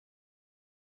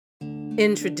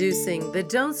Introducing the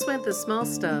Don't Sweat the Small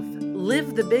Stuff,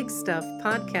 Live the Big Stuff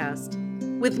podcast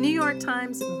with New York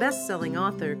Times bestselling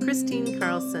author Kristine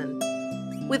Carlson.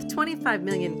 With 25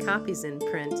 million copies in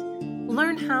print,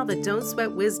 learn how the Don't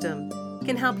Sweat wisdom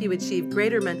can help you achieve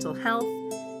greater mental health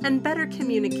and better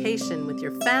communication with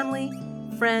your family,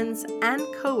 friends, and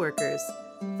coworkers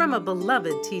from a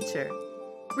beloved teacher.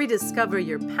 Rediscover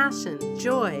your passion,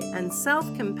 joy, and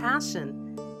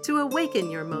self-compassion to awaken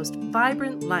your most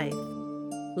vibrant life.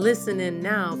 Listen in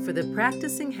now for the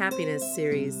Practicing Happiness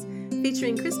series,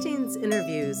 featuring Kristine's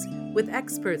interviews with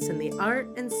experts in the art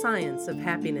and science of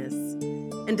happiness,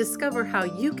 and discover how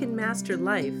you can master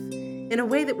life in a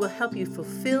way that will help you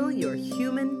fulfill your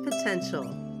human potential.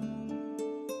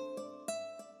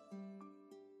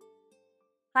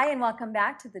 Hi, and welcome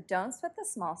back to the Don't Sweat the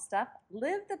Small Stuff,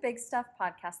 Live the Big Stuff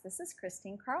podcast. This is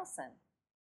Kristine Carlson.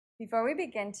 Before we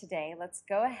begin today, let's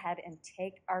go ahead and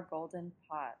take our golden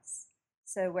pause.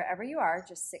 So wherever you are,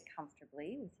 just sit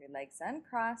comfortably with your legs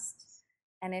uncrossed.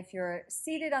 And if you're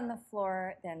seated on the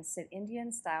floor, then sit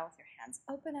Indian style with your hands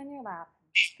open on your lap.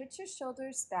 Just put your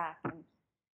shoulders back and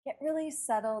get really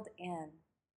settled in.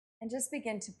 And just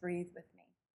begin to breathe with me.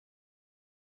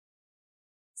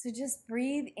 So just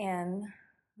breathe in,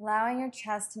 allowing your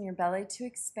chest and your belly to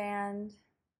expand,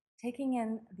 taking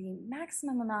in the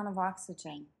maximum amount of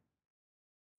oxygen.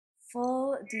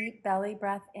 Full, deep belly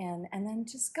breath in, and then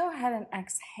just go ahead and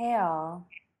exhale,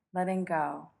 letting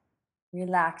go,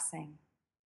 relaxing.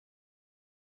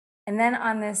 And then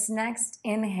on this next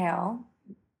inhale,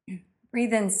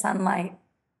 breathe in sunlight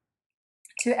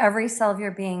to every cell of your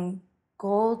being,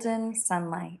 golden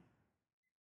sunlight,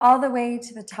 all the way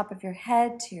to the top of your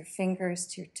head, to your fingers,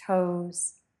 to your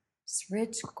toes, just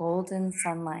rich golden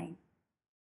sunlight.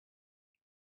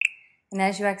 And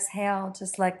as you exhale,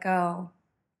 just let go,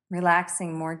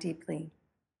 relaxing more deeply.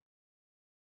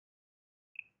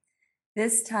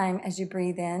 This time, as you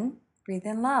breathe in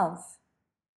love.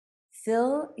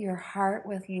 Fill your heart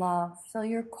with love. Fill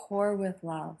your core with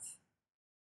love.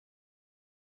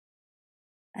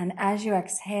 And as you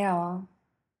exhale,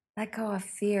 let go of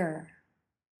fear,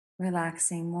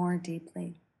 relaxing more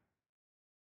deeply.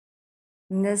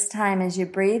 And this time, as you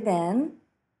breathe in,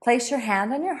 place your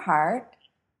hand on your heart,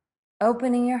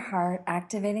 opening your heart,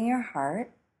 activating your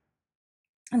heart.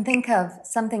 And think of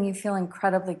something you feel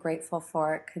incredibly grateful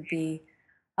for. It could be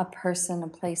a person, a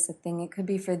place, a thing. It could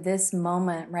be for this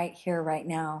moment right here, right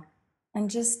now. And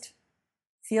just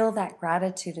feel that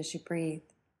gratitude as you breathe.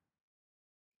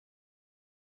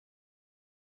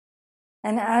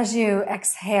 And as you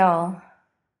exhale,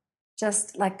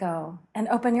 just let go and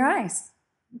open your eyes.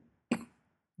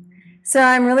 So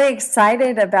I'm really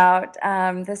excited about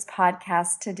this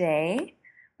podcast today.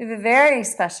 We have a very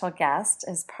special guest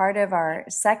as part of our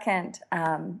second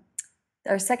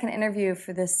interview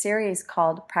for this series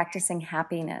called Practicing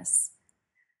Happiness.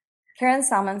 Karen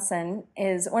Salmonson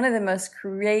is one of the most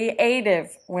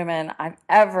creative women I've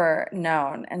ever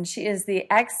known, and she is the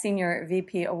ex-Senior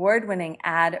VP award-winning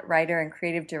ad writer and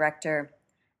creative director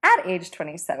at age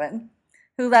 27,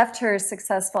 who left her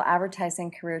successful advertising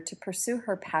career to pursue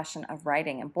her passion of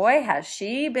writing. And boy, has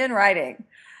she been writing.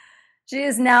 She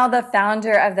is now the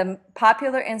founder of the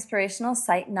popular inspirational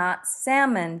site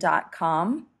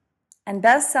NotSalmon.com and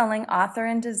best-selling author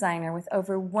and designer with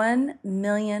over 1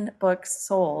 million books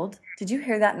sold. Did you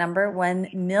hear that number?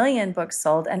 1 million books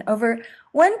sold and over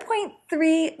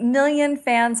 1.3 million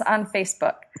fans on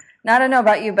Facebook. Now, I don't know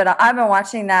about you, but I've been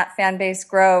watching that fan base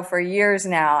grow for years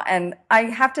now. And I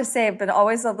have to say, I've been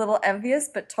always a little envious,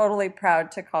 but totally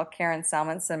proud to call Karen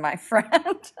Salmonson my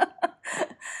friend.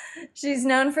 She's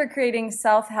known for creating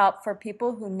self-help for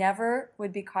people who never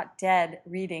would be caught dead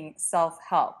reading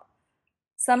self-help.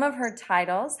 Some of her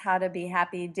titles, How to Be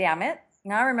Happy, Damn It.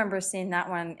 Now I remember seeing that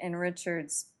one in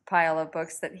Richard's pile of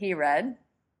books that he read.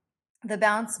 The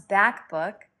Bounce Back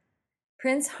book,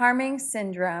 Prince Harming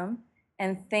Syndrome,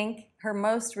 and her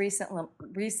most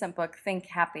recent book, Think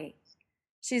Happy.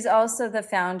 She's also the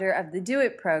founder of the Do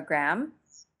It program.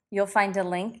 You'll find a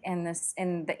link in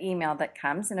the email that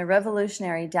comes, in a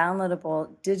revolutionary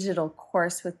downloadable digital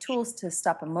course with tools to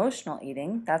stop emotional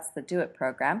eating. That's the Do It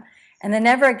program. And the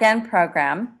Never Again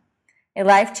program, a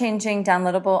life-changing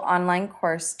downloadable online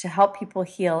course to help people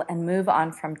heal and move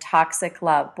on from toxic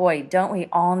love. Boy, don't we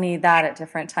all need that at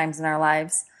different times in our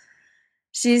lives.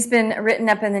 She's been written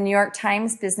up in the New York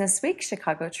Times, Business Week,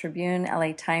 Chicago Tribune,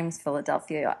 LA Times,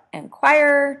 Philadelphia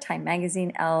Inquirer, Time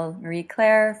Magazine, Elle, Marie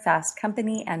Claire, Fast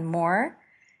Company, and more.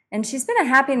 And she's been a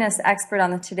happiness expert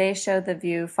on the Today Show, The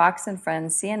View, Fox and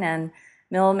Friends, CNN,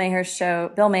 Bill Maher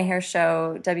Show,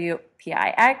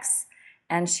 WPIX,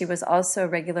 and she was also a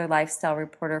regular lifestyle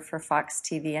reporter for Fox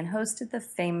TV and hosted the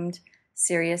famed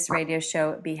Sirius radio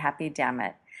show Be Happy Damn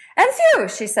It. And phew,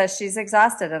 she says she's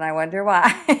exhausted, and I wonder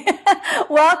why.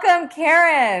 Welcome,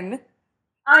 Karen.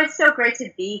 Oh, it's so great to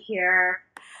be here.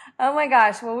 Oh my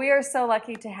gosh. Well, we are so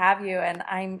lucky to have you, and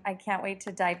I can't wait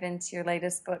to dive into your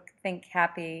latest book, Think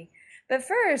Happy. But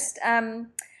first,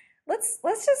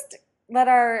 let's just let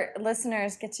our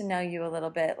listeners get to know you a little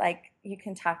bit. Like, you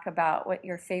can talk about what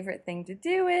your favorite thing to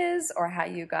do is, or how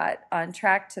you got on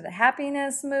track to the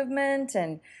happiness movement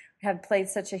and have played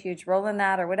such a huge role in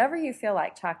that, or whatever you feel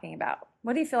like talking about.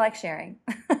 What do you feel like sharing?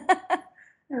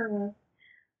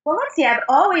 Well, let's see. I've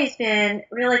always been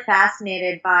really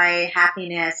fascinated by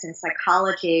happiness and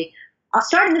psychology. I'll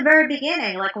start in the very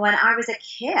beginning. Like when I was a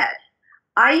kid,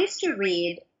 I used to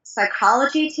read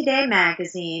Psychology Today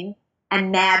magazine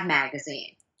and Mad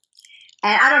magazine.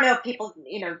 And I don't know if people,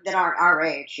 that aren't our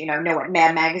age, know what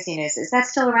Mad magazine is. Is that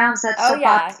still around? Is that still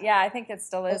popular? Yeah, I think it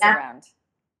still is around.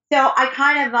 So I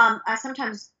kind of, I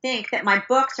sometimes think that my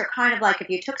books are kind of like if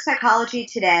you took Psychology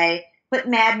Today, put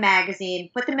Mad magazine,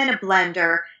 put them in a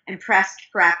blender, and pressed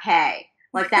frappe.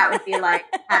 Like that would be like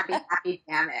happy,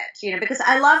 damn it. Because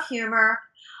I love humor.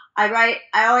 I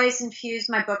always infuse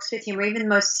my books with humor. Even the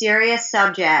most serious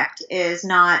subject is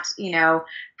not,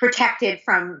 protected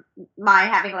from my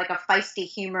having like a feisty,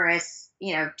 humorous,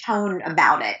 tone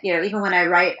about it. Even when I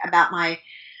write about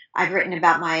I've written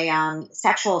about my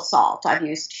sexual assault, I've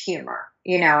used humor.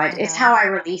 It's how I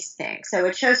release things. So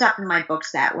it shows up in my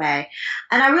books that way.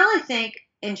 And I really think,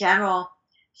 in general,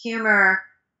 humor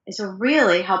is a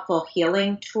really helpful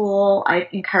healing tool. I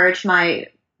encourage my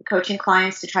coaching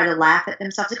clients to try to laugh at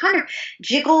themselves. It kind of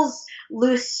jiggles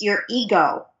loose your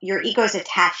ego's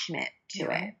attachment to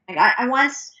it. Like I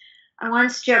once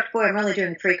joked, boy, I'm really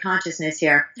doing free consciousness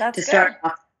here. That's to start good.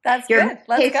 off. That's good.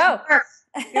 Let's go.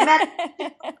 Your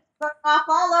meditation going off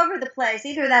all over the place.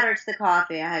 Either that or it's the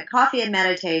coffee. I had coffee and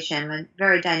meditation, a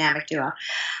very dynamic duo.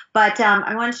 But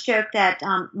I once joked that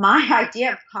my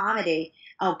idea of comedy,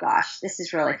 oh gosh, this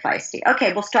is really feisty.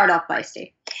 Okay, we'll start off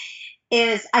feisty.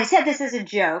 I said this as a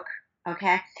joke,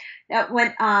 okay?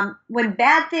 When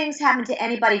bad things happen to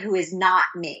anybody who is not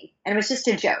me, and it was just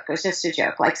a joke. It was just a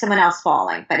joke, like someone else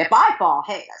falling. But if I fall,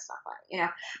 hey, that's not funny,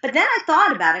 But then I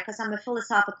thought about it because I'm a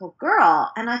philosophical girl,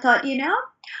 and I thought,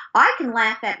 I can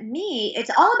laugh at me.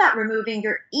 It's all about removing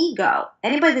your ego.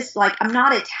 Anybody that's like, I'm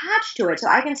not attached to it, so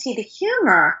I can see the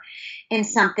humor in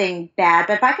something bad.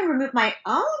 But if I can remove my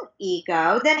own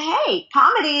ego, then hey,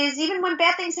 comedy is even when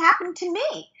bad things happen to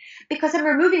me. Because I'm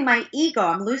removing my ego,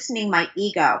 I'm loosening my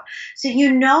ego. So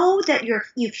you know that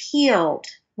you've healed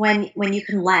when you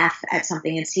can laugh at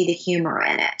something and see the humor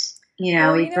in it.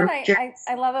 What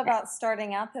I love about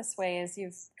starting out this way is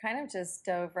you've kind of just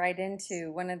dove right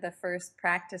into one of the first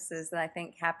practices that I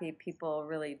think happy people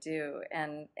really do,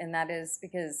 and that is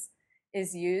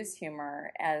use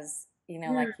humor as,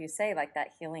 like you say, like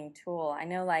that healing tool. I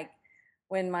know, like,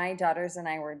 when my daughters and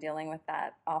I were dealing with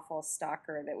that awful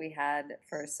stalker that we had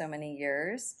for so many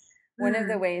years, one of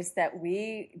the ways that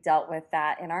we dealt with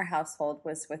that in our household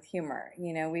was with humor.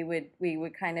 We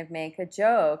would kind of make a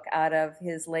joke out of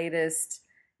his latest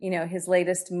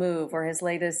move or his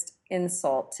latest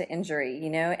insult to injury,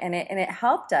 and it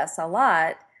helped us a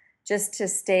lot just to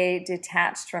stay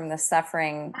detached from the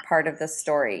suffering part of the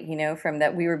story, from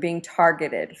that we were being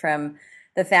targeted, from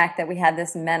the fact that we had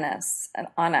this menace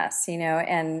on us,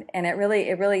 and it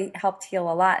really helped heal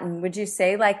a lot. And would you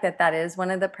say like that is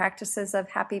one of the practices of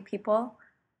happy people?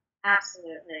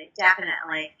 Absolutely,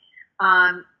 definitely.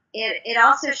 It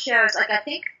also shows, like, I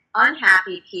think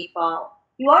unhappy people,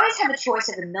 you always have a choice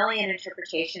of a million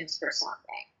interpretations for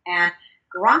something, and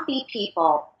grumpy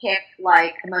people pick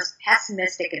like the most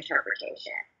pessimistic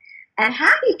interpretation. And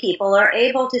happy people are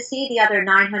able to see the other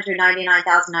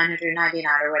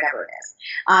 999,999 or whatever it is.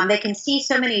 They can see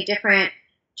so many different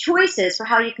choices for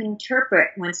how you can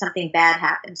interpret when something bad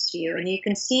happens to you, and you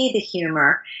can see the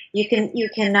humor. You can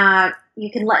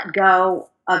let go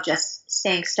of just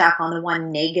staying stuck on the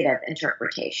one negative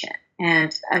interpretation.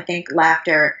 And I think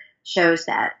laughter shows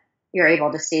that you're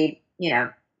able to see,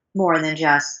 more than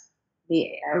just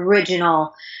the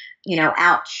original,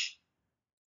 ouch.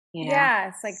 Yeah,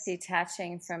 it's like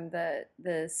detaching from the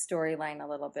storyline a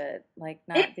little bit, like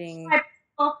not being.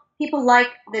 People like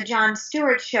the Jon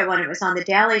Stewart show when it was on the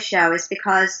Daily Show is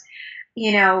because,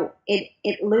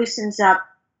 it loosens up.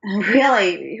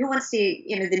 Really, who wants to?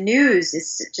 The news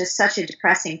is just such a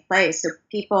depressing place. So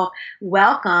people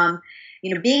welcome,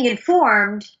 being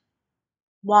informed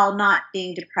while not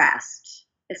being depressed.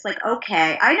 It's like,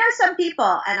 okay, I know some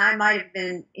people, and I might have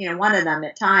been, one of them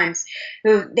at times,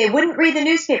 who they wouldn't read the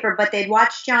newspaper, but they'd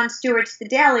watch Jon Stewart's The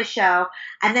Daily Show,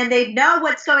 and then they'd know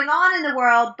what's going on in the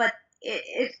world, but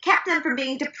it kept them from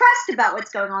being depressed about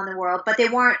what's going on in the world, but they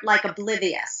weren't like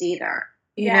oblivious either.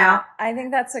 You know? I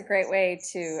think that's a great way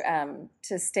to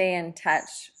stay in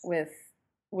touch with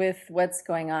what's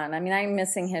going on. I mean, I'm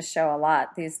missing his show a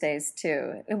lot these days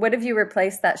too. What have you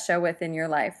replaced that show with in your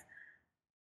life?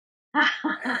 I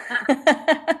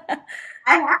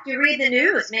have to read the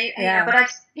news, maybe, but I'm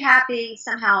happy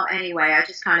somehow anyway. I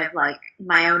just kind of like in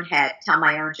my own head tell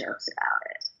my own jokes about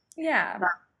it. Yeah.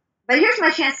 But here's my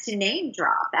chance to name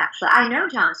drop, actually. I know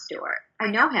Jon Stewart. I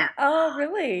know him. Oh,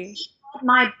 really? He read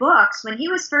my books when he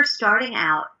was first starting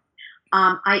out.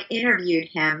 I interviewed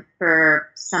him for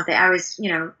something. I was,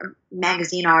 a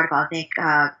magazine article, I think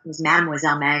it was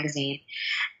Mademoiselle magazine.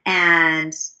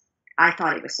 And I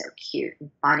thought he was so cute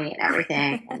and funny and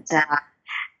everything.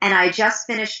 And I just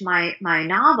finished my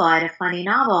novel. I had a funny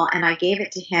novel, and I gave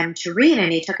it to him to read,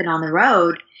 and he took it on the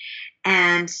road.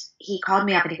 And he called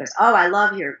me up and he goes, "Oh, I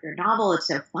love your novel. It's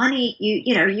so funny.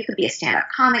 You could be a stand-up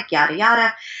comic, yada,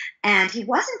 yada." And he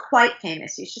wasn't quite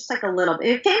famous. He was just like a little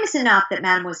bit famous enough that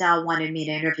Mademoiselle wanted me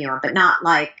to interview him, but not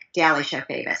like Daily Show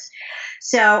famous.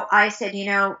 So I said,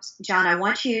 John, I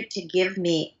want you to give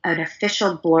me an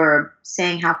official blurb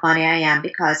saying how funny I am,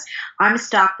 because I'm a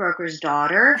stockbroker's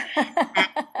daughter and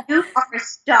you are a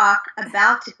stock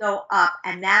about to go up,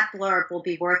 and that blurb will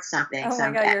be worth something. Oh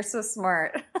my God, you're so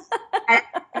smart.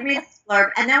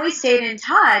 And then we stayed in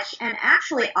touch, and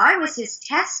actually I was his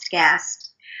test guest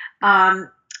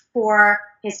for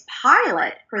his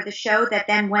pilot for the show that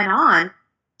then went on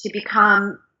to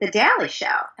become The Daily Show.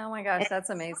 Oh my gosh, that's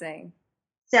amazing.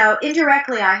 So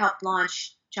indirectly I helped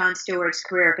launch Jon Stewart's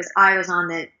career because I was on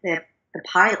the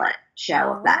pilot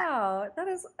show of that. Wow,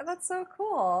 that's so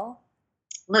cool.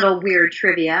 Little weird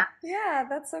trivia. Yeah,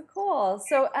 that's so cool.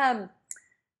 So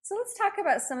let's talk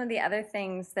about some of the other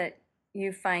things that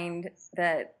you find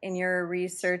that in your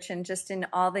research and just in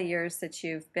all the years that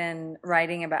you've been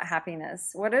writing about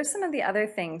happiness. What are some of the other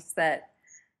things that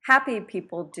happy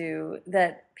people do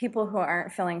that people who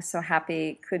aren't feeling so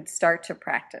happy could start to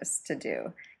practice to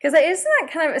do? Because isn't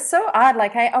that kind of, it's so odd.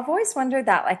 Like I've always wondered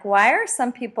that, like, why are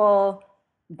some people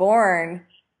born,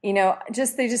 they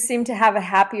just seem to have a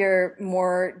happier,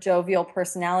 more jovial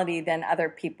personality than other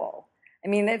people? I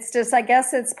mean, it's just, I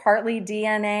guess it's partly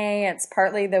DNA. It's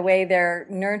partly the way they're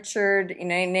nurtured,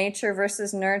 nature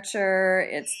versus nurture.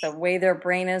 It's the way their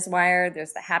brain is wired.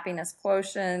 There's the happiness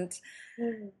quotient,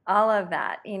 all of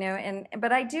that,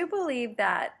 but I do believe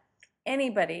that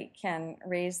anybody can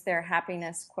raise their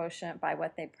happiness quotient by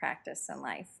what they practice in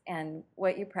life, and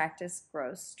what you practice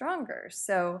grows stronger.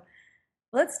 So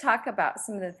let's talk about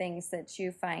some of the things that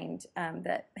you find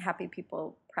that happy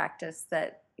people practice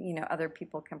that other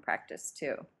people can practice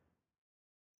too.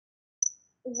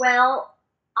 Well,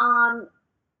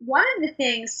 one of the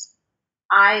things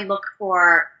I look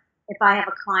for if I have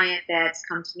a client that's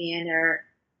come to me and they're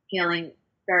feeling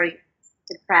very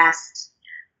depressed,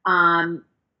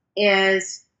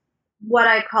 is what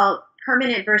I call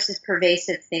permanent versus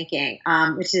pervasive thinking,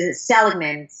 which is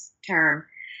Seligman's term,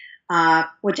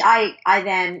 which I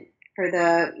then, for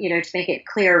to make it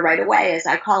clear right away, is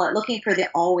I call it looking for the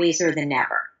always or the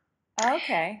never.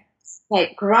 Okay.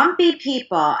 Like grumpy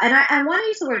people, and I want to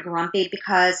use the word grumpy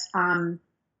because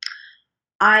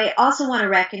I also want to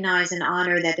recognize and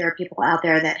honor that there are people out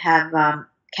there that have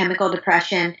chemical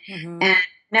depression. Mm-hmm. And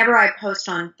whenever I post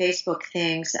on Facebook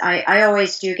things, I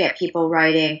always do get people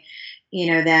writing,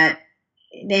 that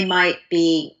they might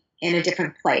be in a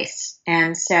different place.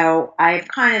 And so I've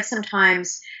kind of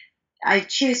sometimes, I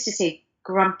choose to say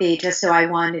grumpy just so I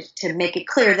wanted to make it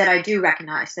clear that I do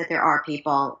recognize that there are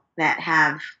people that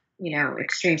have,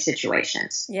 extreme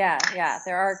situations. Yeah.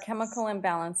 There are chemical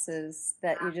imbalances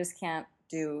that you just can't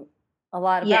do a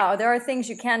lot about. Yeah. There are things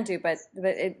you can do, but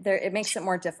it makes it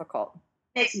more difficult.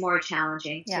 Makes it more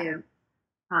challenging too.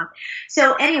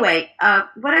 So anyway,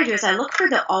 what I do is I look for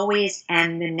the always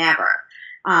and the never.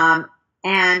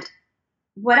 And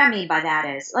what I mean by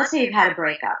that is, let's say you've had a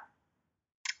breakup.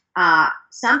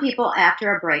 Some people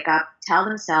after a breakup tell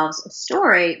themselves a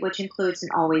story which includes an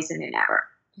always and a never.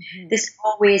 Mm-hmm. This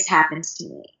always happens to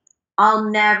me.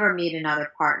 I'll never meet another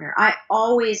partner. I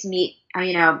always meet,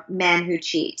 men who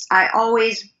cheat. I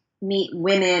always meet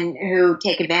women who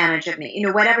take advantage of me.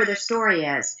 Whatever the story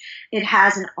is, it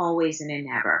has an always and a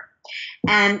never.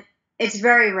 And it's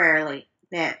very rare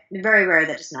that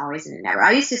it's an always and a never.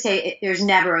 I used to say there's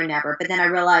never a never, but then I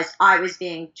realized I was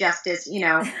being just as,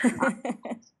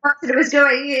 person who was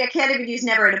doing, I can't even use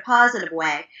never in a positive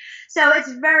way. So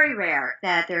it's very rare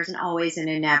that there's an always and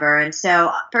a never. And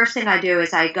so first thing I do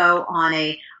is I go on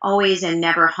a always and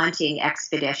never hunting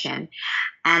expedition.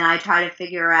 And I try to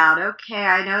figure out, okay,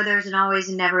 I know there's an always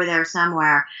and never there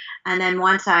somewhere. And then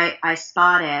once I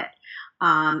spot it,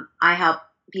 I help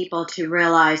people to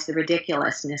realize the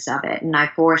ridiculousness of it. And I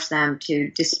force them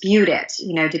to dispute it,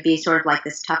 to be sort of like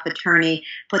this tough attorney,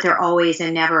 put their always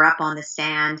and never up on the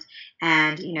stand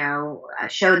and,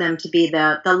 show them to be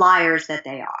the liars that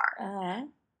they are. Uh-huh.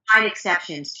 Find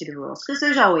exceptions to the rules because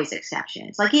there's always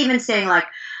exceptions. Like even saying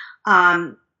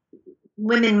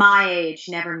women my age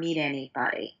never meet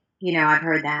anybody. I've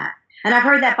heard that. And I've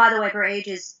heard that, by the way, for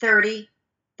ages 30,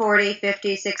 40,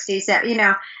 50, 60, 70,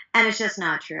 and it's just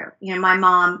not true. My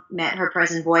mom met her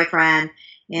present boyfriend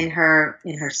in her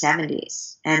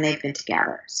 70s, and they've been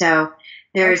together. So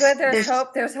there's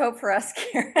hope. There's hope for us,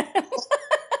 Karen.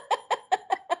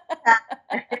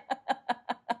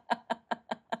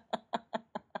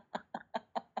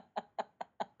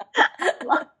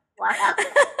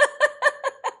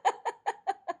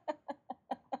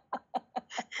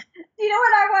 You know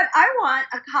what I want? I want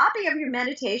a copy of your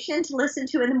meditation to listen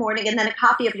to in the morning and then a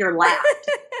copy of your laugh.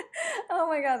 Oh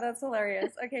my God, that's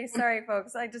hilarious. Okay, sorry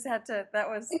folks. I just had to, that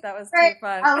was Great. too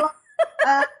fun. I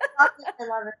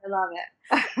love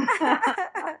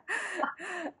it.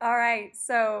 All right.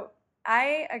 So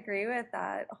I agree with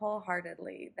that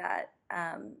wholeheartedly, that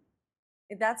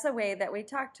that's a way that we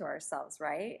talk to ourselves,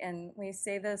 right? And we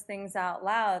say those things out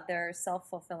loud. They're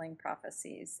self-fulfilling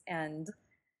prophecies. And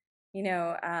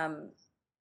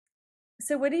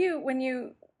so what do you, when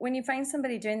you find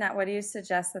somebody doing that, what do you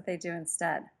suggest that they do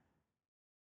instead?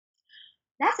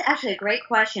 That's actually a great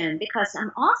question because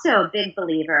I'm also a big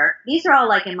believer. These are all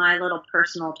like in my little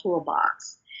personal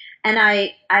toolbox. And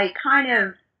I kind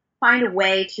of find a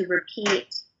way to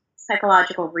repeat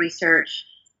psychological research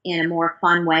in a more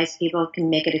fun way so people can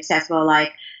make it accessible.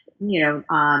 Like,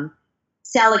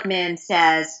 Seligman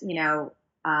says,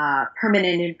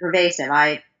 permanent and pervasive.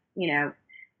 I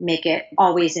make it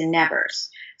always and nevers.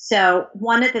 So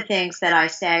one of the things that I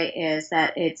say is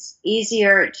that it's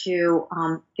easier to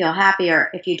feel happier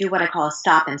if you do what I call a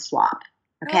stop and swap.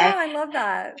 Okay? Oh, I love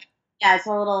that. Yeah, it's a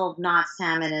little not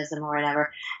salmonism or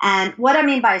whatever. And what I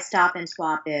mean by stop and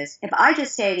swap is if I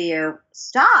just say to you,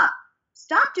 stop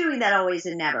doing that always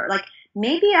and never. Like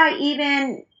maybe I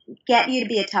even get you to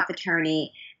be a tough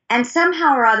attorney and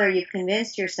somehow or other you've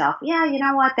convinced yourself, yeah, you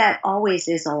know what, that always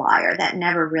is a liar. That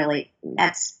never really,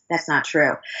 that's not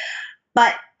true.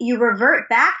 But you revert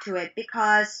back to it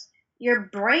because your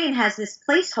brain has this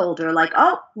placeholder like,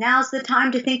 oh, now's the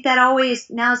time to think that always,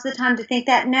 now's the time to think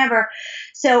that never.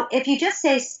 So if you just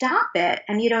say stop it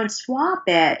and you don't swap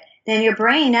it, then your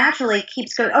brain naturally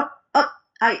keeps going,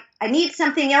 I need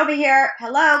something over here.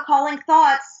 Hello, calling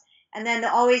thoughts. And then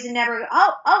the always and never,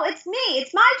 oh, it's me.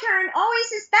 It's my turn.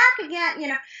 Always is back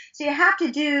again, So you have to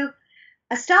do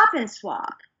a stop and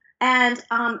swap. And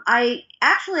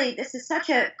this is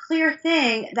such a clear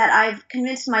thing that I've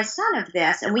convinced my son of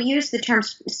this. And we use the term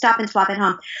stop and swap at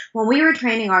home. When we were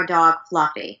training our dog,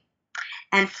 Fluffy,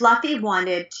 and Fluffy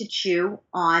wanted to chew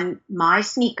on my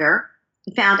sneaker.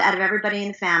 He found out of everybody in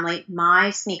the family, my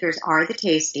sneakers are the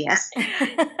tastiest.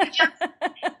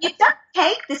 You don't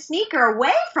take the sneaker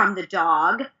away from the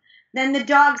dog, then the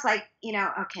dog's like,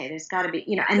 okay, there's got to be,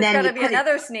 and then there's got to be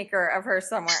another sneaker of her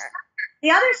somewhere. The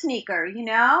other sneaker, you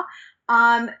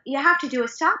have to do a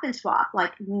stop and swap.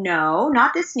 Like, no,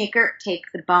 not the sneaker, take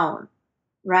the bone,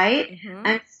 right? Mm-hmm.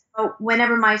 And so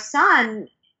whenever my son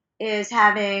is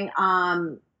having,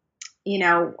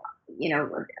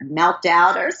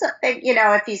 meltdown or something,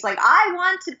 if he's like, I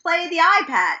want to play the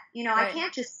iPad, right. I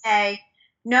can't just say,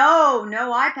 no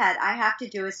iPad. I have to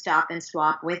do a stop and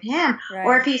swap with him. Right.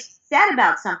 Or if he's sad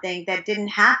about something that didn't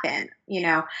happen,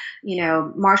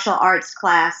 martial arts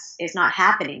class is not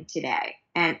happening today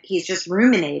and he's just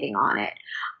ruminating on it.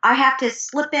 I have to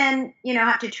slip in,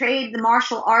 have to trade the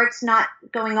martial arts not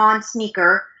going on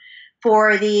sneaker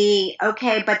for the,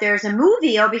 okay, but there's a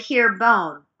movie over here,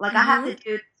 bone. Like, mm-hmm. I have to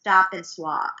do stop and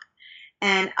swap.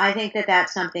 And I think that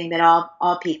that's something that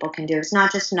all people can do. It's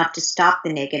not just enough to stop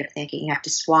the negative thinking. You have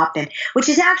to swap in, which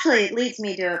is actually, it leads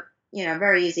me to, a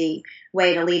very easy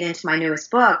way to lead into my newest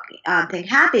book, Think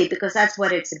Happy, because that's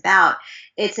what it's about.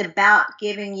 It's about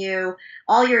giving you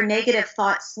all your negative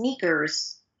thought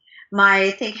sneakers. My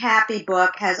Think Happy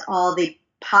book has all the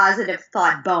positive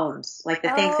thought bones, like the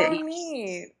things that you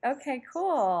neat. Okay,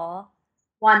 cool.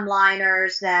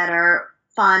 One-liners that are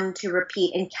fun to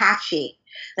repeat and catchy.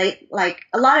 Like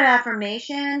a lot of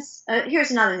affirmations.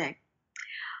 Here's another thing.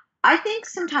 I think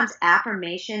sometimes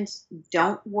affirmations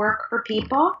don't work for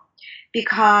people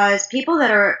because people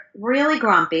that are really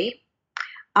grumpy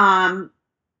um,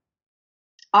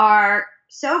 are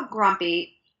so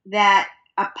grumpy that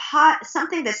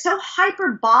something that's so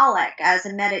hyperbolic as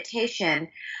a meditation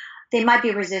they might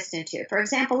be resistant to. For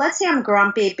example, let's say I'm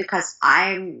grumpy because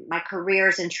my career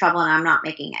is in trouble and I'm not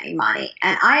making any money,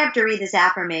 and I have to read this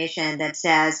affirmation that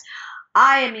says,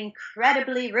 "I am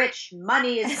incredibly rich.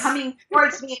 Money is coming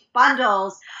towards me in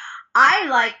bundles."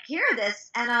 I hear this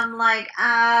and I'm like,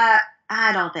 I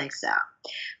don't think so.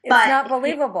 It's But not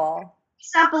believable.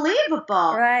 it's not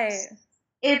believable. Right.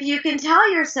 If you can tell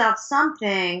yourself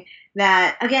something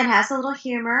that, again, has a little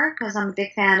humor, because I'm a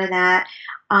big fan of that,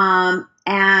 and,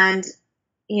 and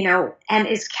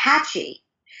is catchy,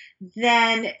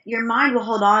 then your mind will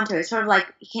hold on to it. It's sort of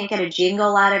like you can't get a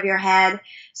jingle out of your head.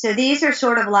 So these are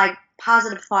sort of like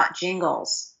positive thought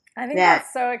jingles. I think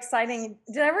that's so exciting.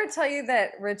 Did I ever tell you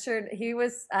that Richard, he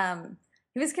was going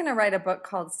to write a book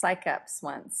called Psych Ups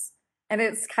once. And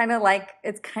it's kind of like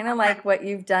what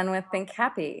you've done with Think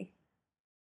Happy.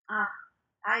 I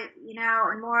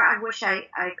wish I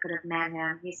could have met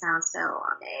him. He sounds so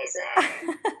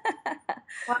amazing.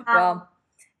 Well,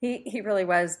 he really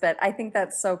was, but I think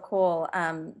that's so cool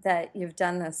that you've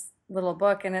done this little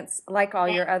book, and it's like all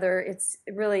your other, it's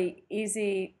really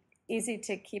easy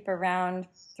to keep around,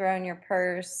 throw in your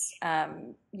purse.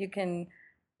 You can,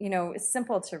 it's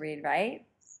simple to read, right?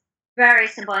 Very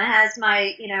simple. It has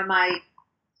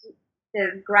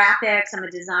the graphics. I'm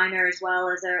a designer as well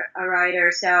as a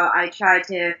writer, so I try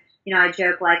to, I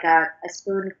joke like a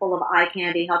spoonful of eye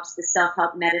candy helps the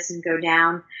self-help medicine go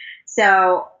down.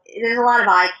 So there's a lot of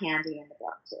eye candy in the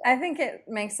book too. I think it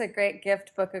makes a great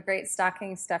gift book, a great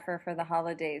stocking stuffer for the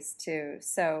holidays too.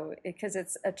 So because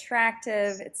it's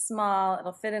attractive, it's small,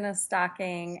 it'll fit in a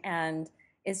stocking, and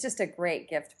it's just a great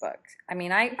gift book. I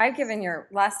mean, I've given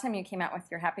last time you came out with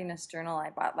your happiness journal, I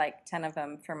bought like 10 of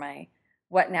them for my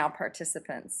What Now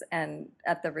participants and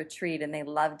at the retreat, and they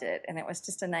loved it. And it was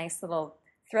just a nice little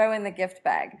throw in the gift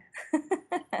bag.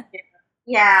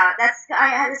 Yeah, that's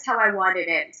how I wanted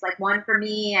it. It's like 1 for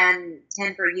me and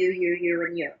 10 for you,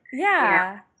 and you.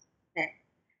 Yeah.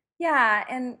 Yeah.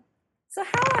 And so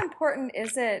how important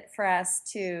is it for us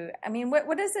to, I mean,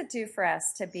 what does it do for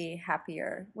us to be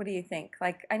happier? What do you think?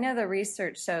 Like, I know the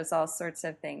research shows all sorts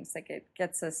of things. Like it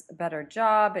gets us a better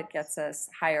job. It gets us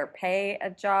higher pay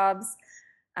at jobs.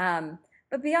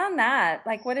 But beyond that,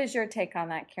 like, what is your take on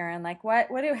that, Karen? Like, what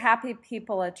do happy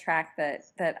people attract that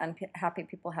unhappy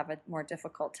people have a more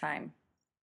difficult time?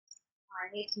 I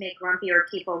hate to make grumpier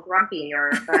people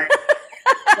grumpier, but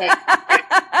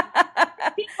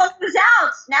people lose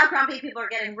out. Now grumpy people are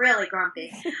getting really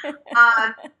grumpy.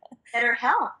 Better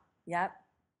health. Yep.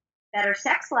 Better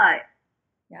sex life.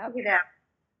 Yep.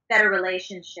 Better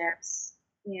relationships.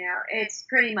 It's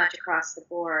pretty much across the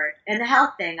board. And the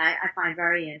health thing I find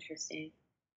very interesting.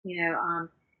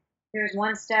 There's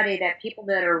one study that people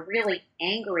that are really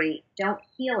angry don't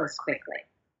heal as quickly.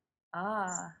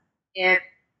 If,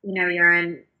 you're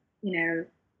in,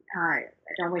 I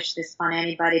don't wish this on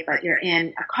anybody, but you're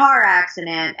in a car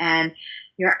accident and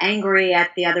you're angry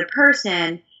at the other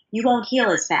person, you won't heal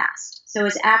as fast. So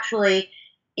it's actually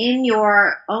in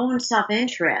your own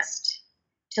self-interest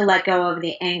to let go of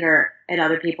the anger at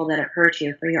other people that have hurt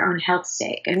you for your own health's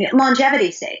sake and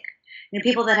longevity's sake.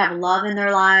 People that have love in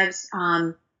their lives,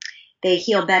 they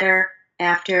heal better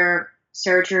after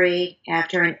surgery,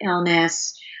 after an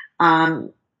illness.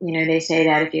 They say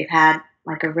that if you've had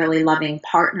like a really loving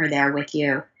partner there with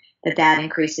you, that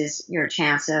increases your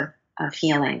chance of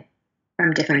healing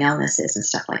from different illnesses and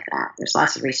stuff like that. There's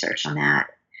lots of research on that.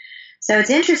 So it's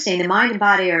interesting. The mind and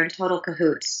body are in total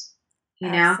cahoots,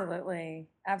 Absolutely.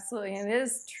 Absolutely. And it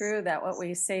is true that what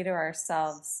we say to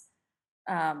ourselves,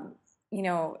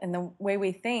 and the way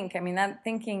we think, I mean, that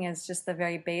thinking is just the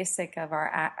very basic of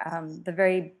the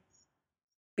very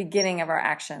beginning of our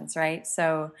actions, right?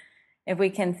 So if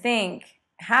we can think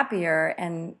happier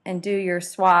and do your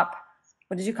swap,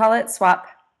 what did you call it? Swap?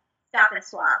 Stop and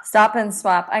swap. Stop and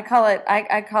swap. I call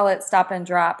it stop and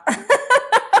drop.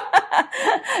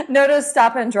 Notice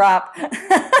stop and drop.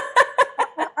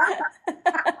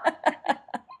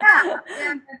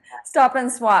 Stop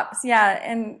and swaps. Yeah.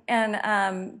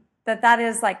 And that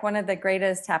is like one of the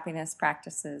greatest happiness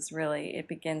practices, really. It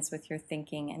begins with your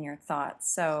thinking and your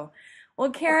thoughts. So,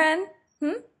 well, Karen.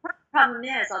 The problem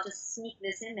is, I'll just sneak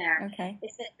this in there. Okay.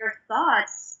 Is that your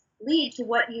thoughts lead to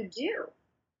what you do.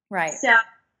 Right. So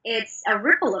it's a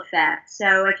ripple effect.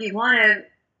 So if you want to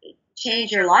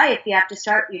change your life, you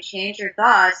change your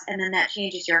thoughts, and then that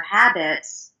changes your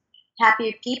habits.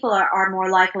 Happy people are more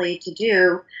likely to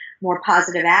do more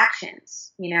positive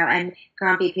actions, and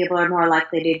grumpy people are more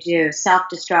likely to do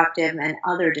self-destructive and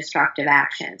other destructive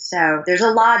actions. So there's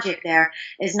a logic there.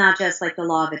 It's not just like the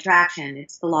law of attraction.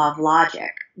 It's the law of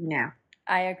logic.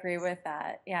 I agree with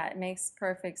that. Yeah, it makes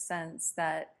perfect sense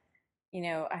that,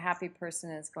 a happy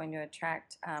person is going to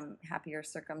attract happier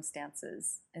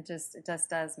circumstances. It just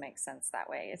does make sense that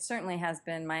way. It certainly has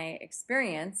been my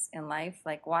experience in life,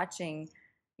 like watching,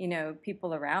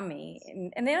 people around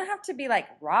me. And they don't have to be like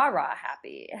rah-rah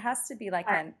happy. It has to be like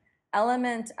an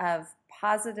element of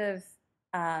positive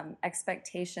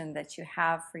expectation that you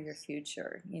have for your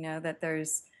future, that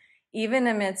there's, even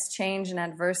amidst change and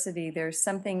adversity, there's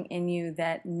something in you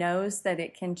that knows that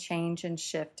it can change and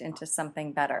shift into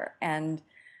something better. And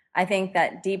I think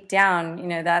that deep down,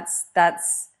 that's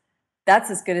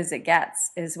as good as it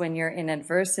gets, is when you're in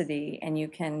adversity and you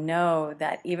can know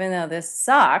that even though this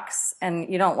sucks and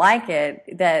you don't like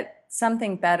it, that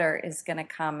something better is going to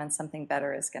come and something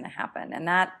better is going to happen. And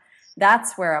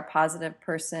that's where a positive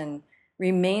person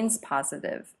remains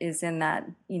positive, is in that,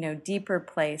 deeper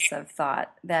place of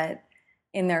thought, that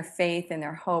in their faith and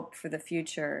their hope for the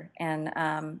future. And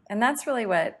that's really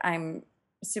what I'm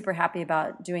super happy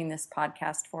about doing this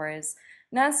podcast for, is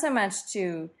not so much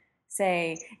to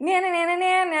say, na, na, na, na,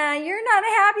 na, na, you're not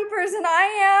a happy person,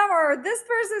 I am, or this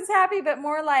person's happy, but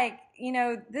more like,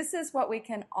 this is what we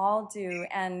can all do.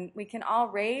 And we can all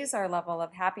raise our level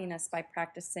of happiness by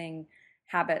practicing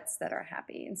habits that are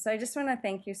happy. And so I just want to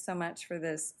thank you so much for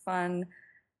this fun,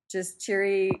 just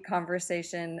cheery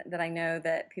conversation that I know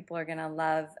that people are going to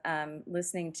love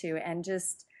listening to. And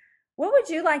just, what would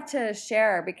you like to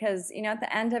share? Because, at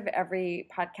the end of every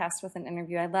podcast with an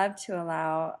interview, I love to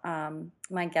allow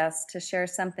my guests to share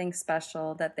something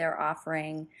special that they're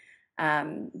offering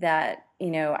that,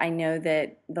 I know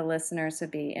that the listeners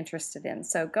would be interested in.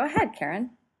 So go ahead, Karen.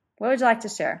 What would you like to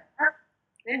share? Oh,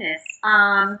 goodness.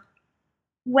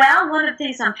 Well, one of the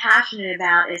things I'm passionate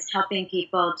about is helping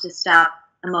people to stop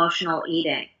emotional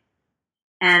eating.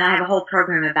 And I have a whole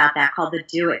program about that called the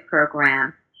Do It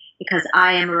program, because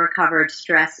I am a recovered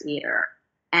stress eater.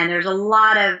 And there's a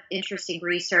lot of interesting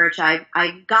research. I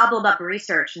gobbled up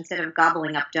research instead of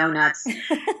gobbling up donuts. And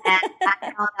I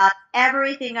found out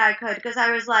everything I could, because I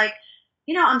was like,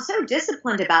 I'm so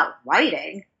disciplined about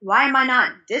writing. Why am I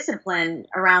not disciplined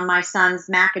around my son's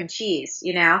mac and cheese,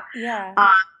 Yeah.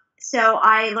 So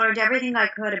I learned everything I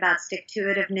could about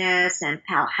stick-to-itiveness and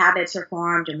how habits are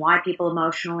formed and why people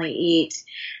emotionally eat.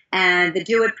 And the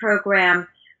Do It program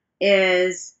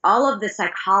is all of the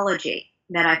psychology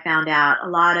that I found out, a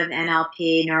lot of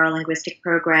NLP, neuro-linguistic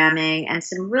programming, and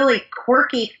some really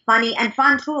quirky, funny, and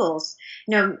fun tools.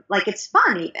 Like it's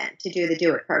fun even to do the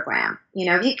Do It program.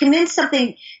 If you convince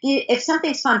if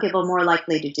something's fun, people are more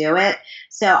likely to do it.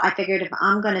 So I figured if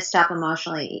I'm going to stop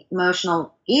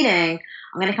emotional eating,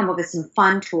 I'm going to come up with some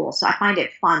fun tools. So I find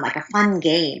it fun, like a fun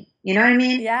game. You know what I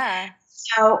mean? Yeah.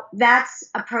 So that's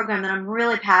a program that I'm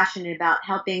really passionate about,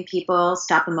 helping people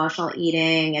stop emotional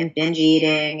eating and binge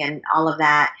eating and all of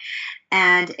that.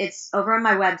 And it's over on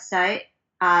my website,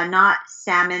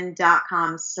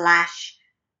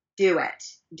 notsalmon.com/do-it.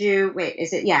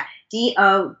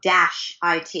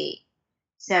 DO-IT.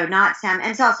 So Not Salmon.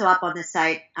 And it's also up on the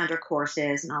site under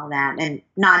courses and all that. And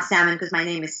Not Salmon, because my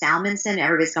name is Salmonson.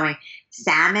 Everybody's going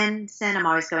Salmonson. I'm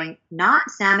always going not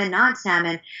salmon, not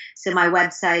salmon. So my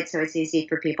website, so it's easy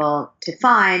for people to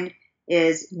find,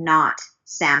 is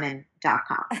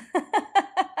notsalmon.com.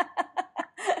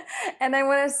 And I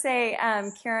want to say,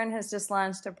 Karen has just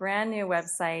launched a brand new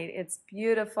website. It's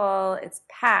beautiful. It's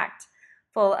packed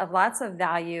full of lots of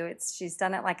value. She's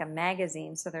done it like a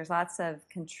magazine, so there's lots of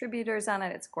contributors on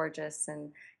it. It's gorgeous,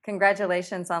 and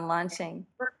congratulations on launching.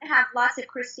 We're going to have lots of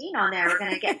Christine on there. We're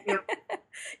going to get you.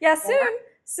 Yeah, soon.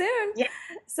 Yeah.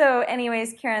 So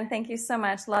anyways, Karen, thank you so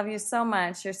much. Love you so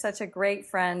much. You're such a great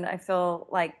friend. I feel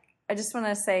like, I just want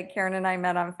to say, Karen and I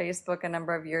met on Facebook a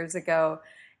number of years ago,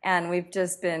 and we've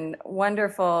just been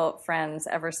wonderful friends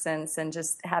ever since, and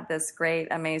just had this great,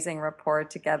 amazing rapport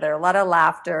together. A lot of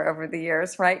laughter over the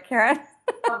years, right, Karen?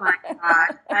 Oh my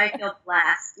gosh, I feel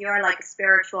blessed. You are like a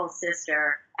spiritual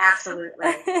sister.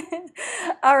 Absolutely.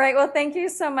 All right. Well, thank you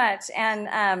so much.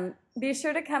 And be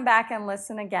sure to come back and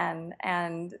listen again.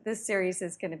 And this series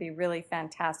is going to be really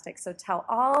fantastic. So tell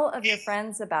all of your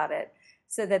friends about it,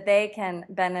 so that they can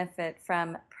benefit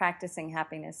from practicing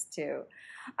happiness too.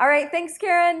 All right. Thanks,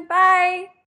 Karen. Bye.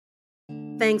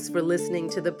 Thanks for listening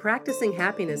to the Practicing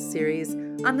Happiness series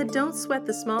on the Don't Sweat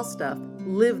the Small Stuff,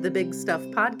 Live the Big Stuff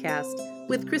podcast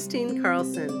with Christine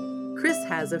Carlson. Chris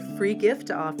has a free gift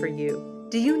to offer you.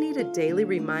 Do you need a daily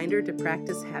reminder to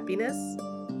practice happiness?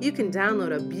 You can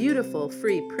download a beautiful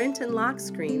free print and lock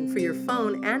screen for your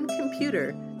phone and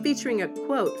computer featuring a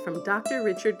quote from Dr.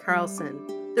 Richard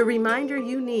Carlson. The reminder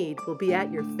you need will be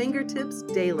at your fingertips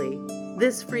daily.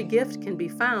 This free gift can be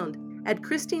found at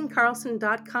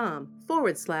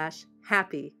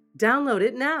christinecarlson.com/happy. Download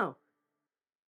it now.